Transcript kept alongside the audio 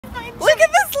Look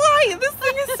at this light. This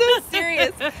thing is so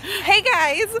serious. Hey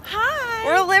guys. Hi.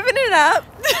 We're living it up.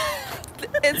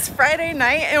 It's Friday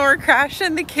night and we're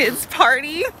crashing the kids'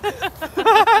 party.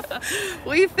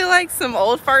 We feel like some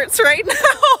old farts right now.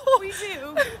 We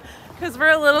do. Because we're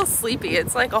a little sleepy.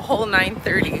 It's like a whole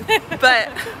 9:30.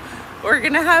 But we're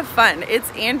going to have fun.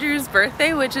 It's Andrew's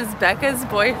birthday, which is Becca's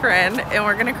boyfriend, and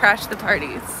we're going to crash the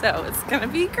party. So it's going to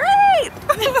be great.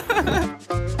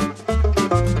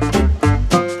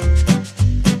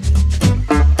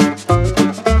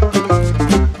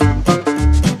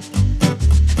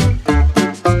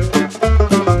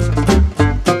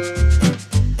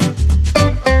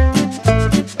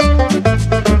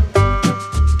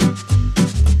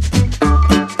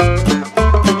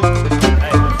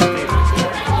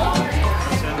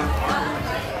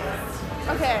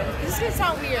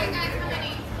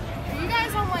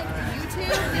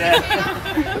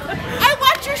 I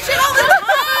watch your shit all the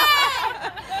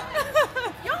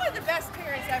time! Y'all are the best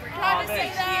parents ever. Can I just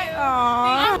say that?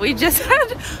 Aww. We just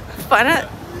had fun at,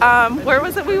 where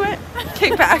was it we went?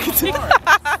 Kickback.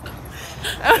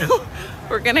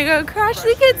 We're gonna go crash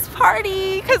the kids'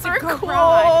 party because we're cool.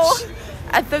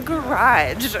 At the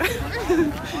garage.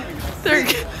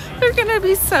 They're gonna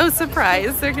be so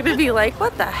surprised. They're gonna be like,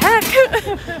 what the heck?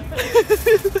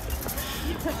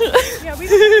 Yeah, we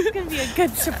think it's gonna be a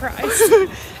good surprise.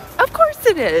 Of course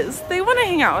it is. They want to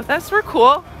hang out with us. We're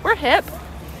cool. We're hip.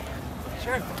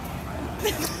 Sure.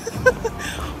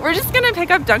 We're just gonna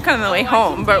pick up Duncan on the way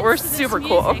home, but we're super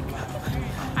cool.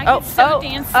 I can so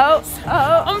dance to this.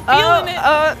 I'm feeling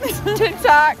it.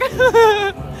 TikTok.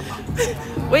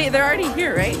 Wait, they're already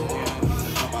here, right?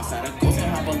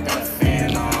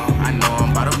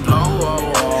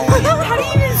 How do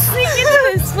you even sneak into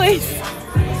this place?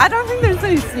 I don't think there's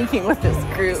any sneaking with this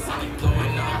group.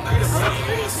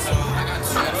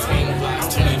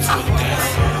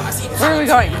 Where are we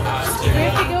going? We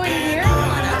have to go in here.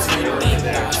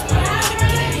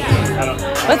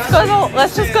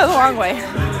 Let's just go the long way.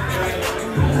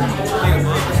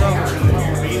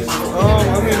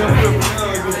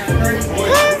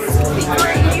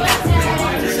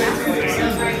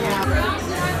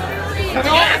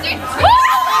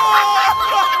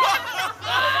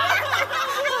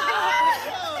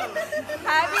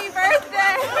 Happy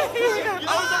birthday! I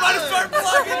was about to start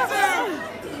vlogging too!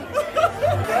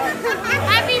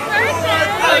 Happy birthday!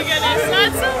 Oh my goodness,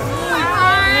 that's so cool.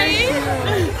 Hi!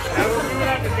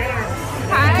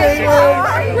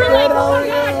 Hi! We're like, oh my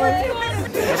god, we're 2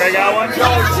 minutes. Okay, got one. Go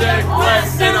check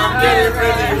West and I'm getting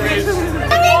really rich.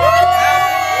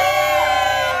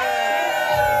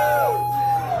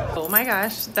 Oh my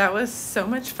gosh, that was so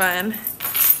much fun.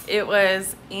 It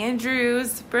was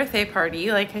Andrew's birthday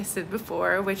party, like I said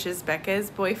before, which is Becca's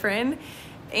boyfriend.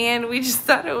 And we just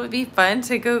thought it would be fun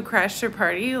to go crash their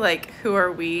party. Like, who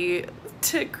are we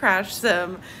to crash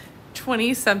some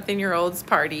 20-something-year-olds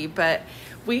party? But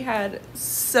we had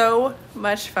so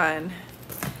much fun.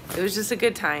 It was just a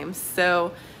good time.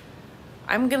 So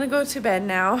I'm gonna go to bed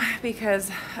now because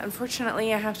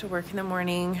unfortunately I have to work in the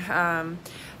morning.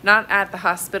 Not at the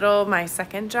hospital, my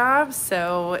second job,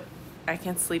 so I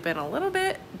can sleep in a little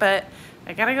bit, but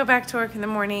I gotta go back to work in the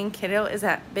morning. Kiddo is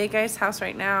at Big Guy's house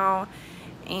right now,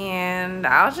 and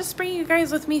I'll just bring you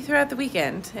guys with me throughout the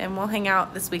weekend, and we'll hang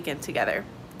out this weekend together.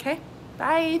 Okay,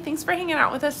 bye. Thanks for hanging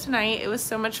out with us tonight. It was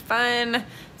so much fun.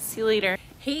 See you later.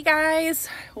 Hey guys,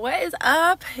 what is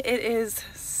up? It is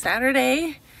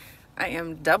Saturday. I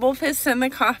am double fisting the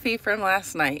coffee from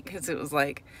last night because it was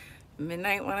like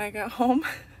midnight when I got home,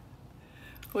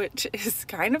 which is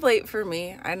kind of late for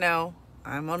me. I know,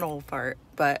 I'm an old fart,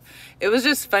 but it was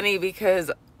just funny because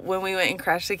when we went and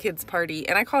crashed the kids' party,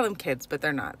 and I call them kids, but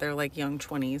they're not. They're like young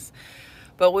 20s.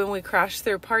 But when we crashed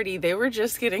their party, they were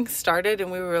just getting started,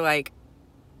 and we were like,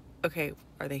 okay,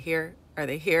 are they here? Are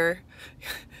they here?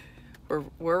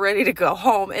 We're ready to go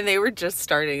home. And they were just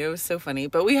starting. It was so funny.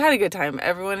 But we had a good time.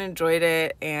 Everyone enjoyed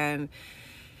it, and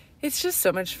it's just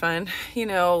so much fun, you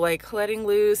know, like letting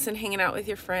loose and hanging out with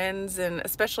your friends, and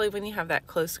especially when you have that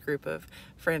close group of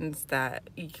friends that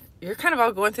you're kind of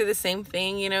all going through the same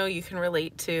thing, you know, you can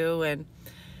relate to. And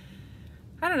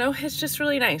I don't know, it's just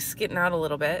really nice getting out a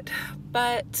little bit.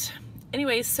 But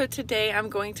anyways, so today I'm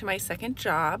going to my second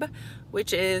job,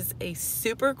 which is a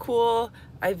super cool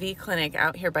IV clinic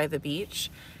out here by the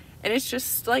beach. And it's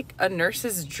just like a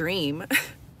nurse's dream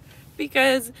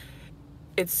because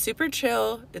it's super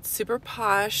chill, it's super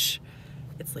posh,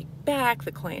 it's like back,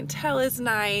 the clientele is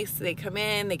nice, they come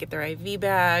in, they get their IV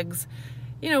bags,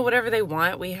 you know, whatever they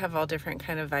want. We have all different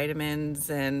kind of vitamins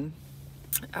and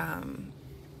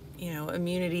you know,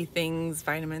 immunity things,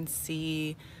 vitamin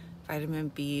C, vitamin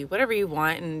B, whatever you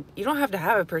want. And you don't have to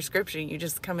have a prescription. You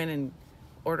just come in and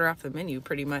order off the menu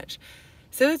pretty much.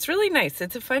 So it's really nice.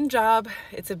 It's a fun job.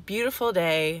 It's a beautiful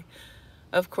day.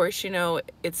 Of course, you know,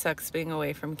 it sucks being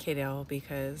away from Kaidale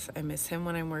because I miss him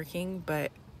when I'm working,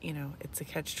 but you know, it's a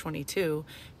catch-22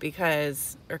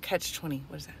 because, or catch-20,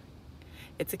 what is that?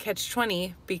 It's a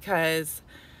catch-20 because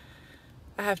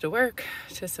I have to work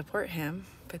to support him,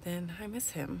 but then I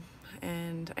miss him.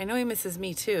 And I know he misses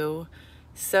me too,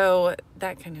 so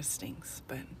that kind of stinks.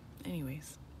 But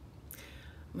anyways,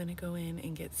 I'm gonna go in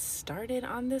and get started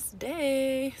on this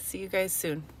day. See you guys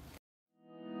soon.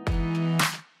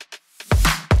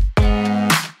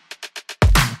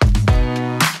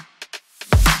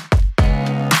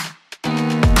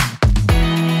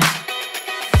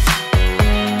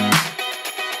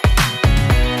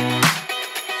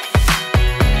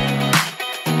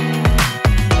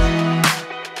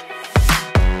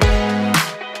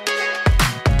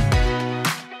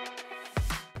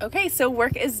 Okay, so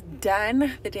work is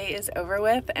done. The day is over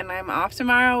with and I'm off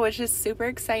tomorrow, which is super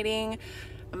exciting.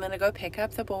 I'm gonna go pick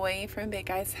up the boy from Big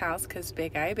Guy's house because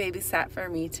Big Guy babysat for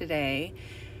me today.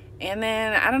 And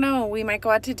then, I don't know, we might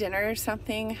go out to dinner or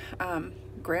something.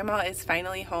 Grandma is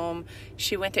finally home.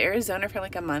 She went to Arizona for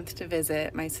like a month to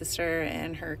visit my sister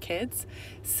and her kids.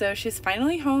 So she's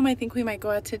finally home. I think we might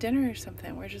go out to dinner or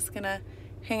something. We're just gonna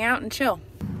hang out and chill.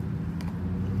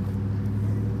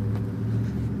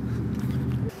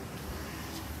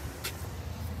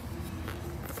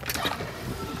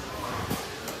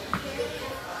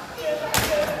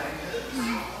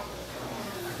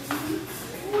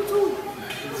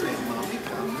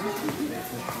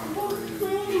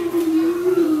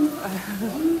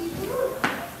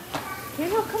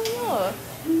 Daniel, come here.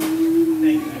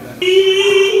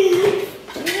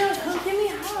 Daniel, come give me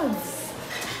hugs.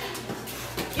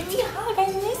 Give me a hug. I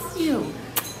miss you.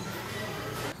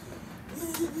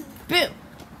 Boo.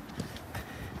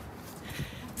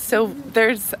 So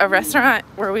there's a restaurant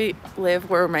where we live,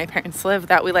 where my parents live,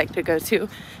 that we like to go to.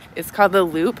 It's called The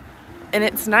Loop, and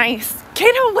it's nice.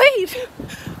 Kato, wait.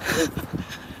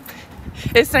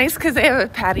 It's nice because they have a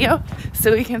patio,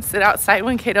 so we can sit outside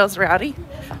when Kato's rowdy.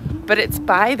 But it's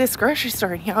by this grocery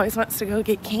store, and he always wants to go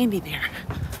get candy there.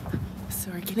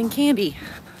 So we're getting candy.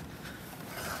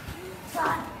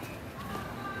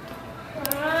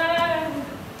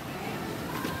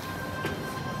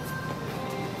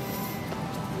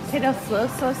 Kato, slow,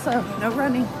 slow, slow. No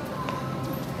running.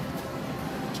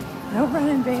 No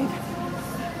running, babe.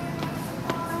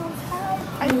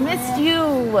 I missed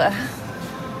you.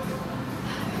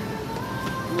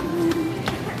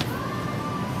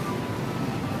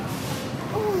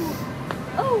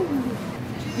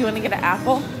 You want to get an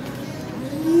apple?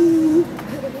 You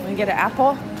want to get an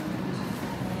apple?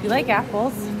 You like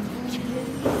apples?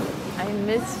 I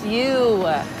miss you.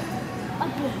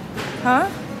 Huh?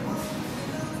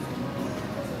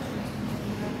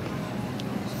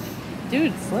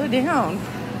 Dude, slow down.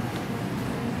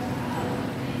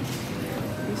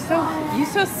 You're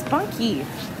so spunky.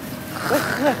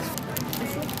 Look.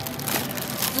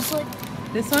 This one?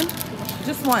 This one?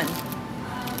 Just one.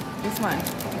 This one.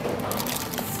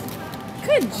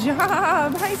 Good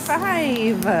job. High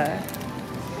five.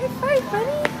 High five,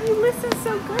 buddy. You listened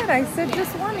so good. I said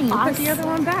just one and you put the other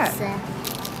one back.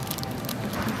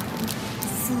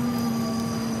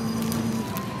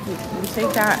 You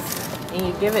take that and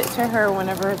you give it to her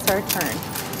whenever it's our turn.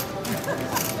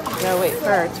 You gotta wait for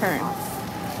our turn.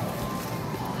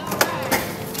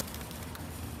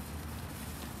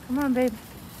 Come on, babe.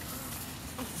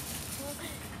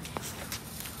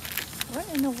 What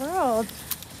in the world?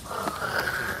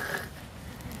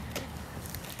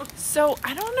 So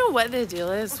I don't know what the deal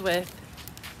is with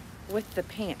the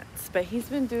pants, but he's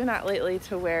been doing that lately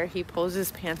to where he pulls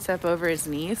his pants up over his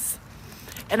knees.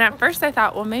 And at first I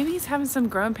thought, well, maybe he's having some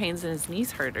growing pains and his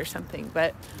knees hurt or something,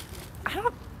 but I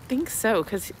don't think so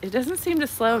because it doesn't seem to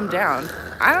slow him down.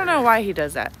 I don't know why he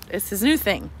does that. It's his new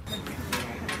thing.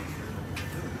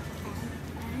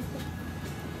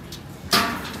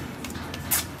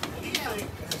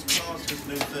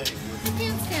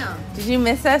 Hands down. Did you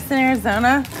miss us in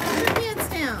Arizona? Hands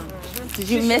down. Did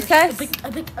you miss us?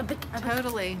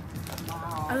 Totally.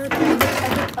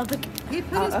 He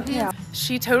put his pants. Yeah.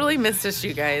 She totally missed us,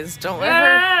 you guys. Don't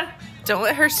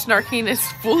let her snarkiness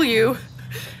fool you.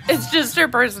 It's just her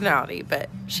personality, but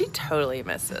she totally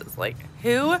misses. Like,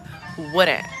 who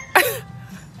wouldn't?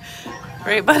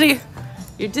 Right, buddy?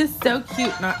 You're just so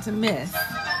cute not to miss.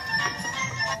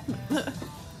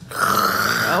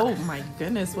 Oh my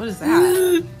goodness, what is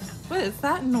that? What is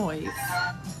that noise?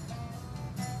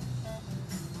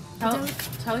 Tell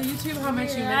YouTube how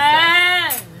much you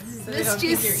missed us. So Missed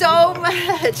you so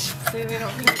much. So we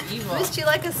don't think you're evil. Missed you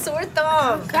like a sore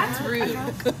thumb. That's rude.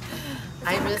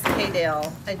 I miss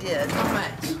Kaidale. I did. How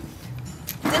much?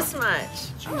 This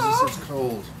much. Jesus, it's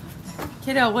cold.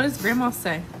 Kiddo, what does Grandma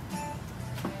say?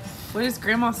 What does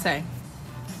Grandma say?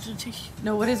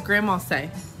 No, what does Grandma say?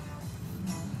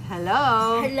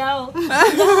 Hello. Hello.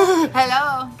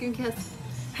 Hello. Give me a kiss.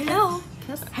 Hello.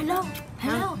 Kiss. Hello.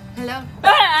 Hello. Hello.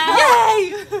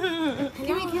 Yay!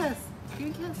 Give me a kiss. Give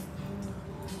me a kiss.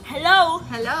 Hello.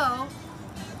 Hello.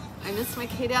 I miss my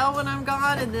Kaidale when I'm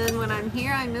gone, and then when I'm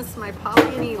here, I miss my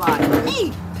Polly and Eli.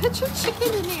 Hey, put your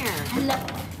chicken in here. Hello.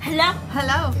 Hello.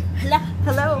 Hello. Hello.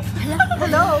 Hello.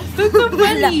 Hello. That's so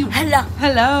funny. Hello.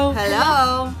 Hello.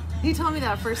 Hello. He told me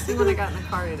that first thing when I got in the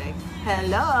car today.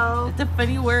 Hello. It's a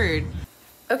funny word.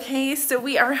 Okay, so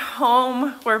we are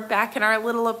home. We're back in our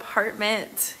little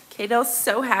apartment. Kaidale's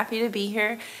so happy to be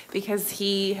here because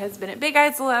he has been at Big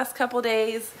Eyes the last couple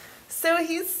days. So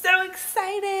he's so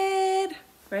excited,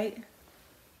 right?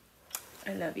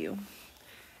 I love you.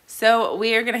 So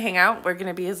we are gonna hang out. We're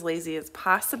gonna be as lazy as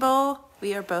possible.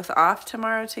 We are both off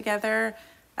tomorrow together.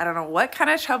 I don't know what kind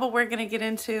of trouble we're gonna get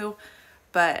into,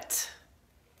 but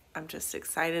I'm just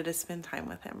excited to spend time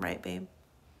with him, right, babe?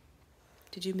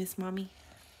 Did you miss mommy?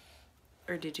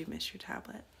 Or did you miss your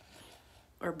tablet?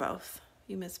 Or both?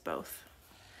 You missed both.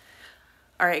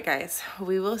 All right, guys.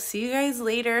 We will see you guys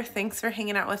later. Thanks for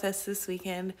hanging out with us this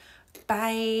weekend.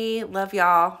 Bye. Love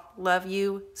y'all. Love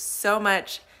you so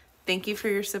much. Thank you for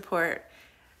your support.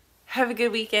 Have a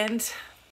good weekend.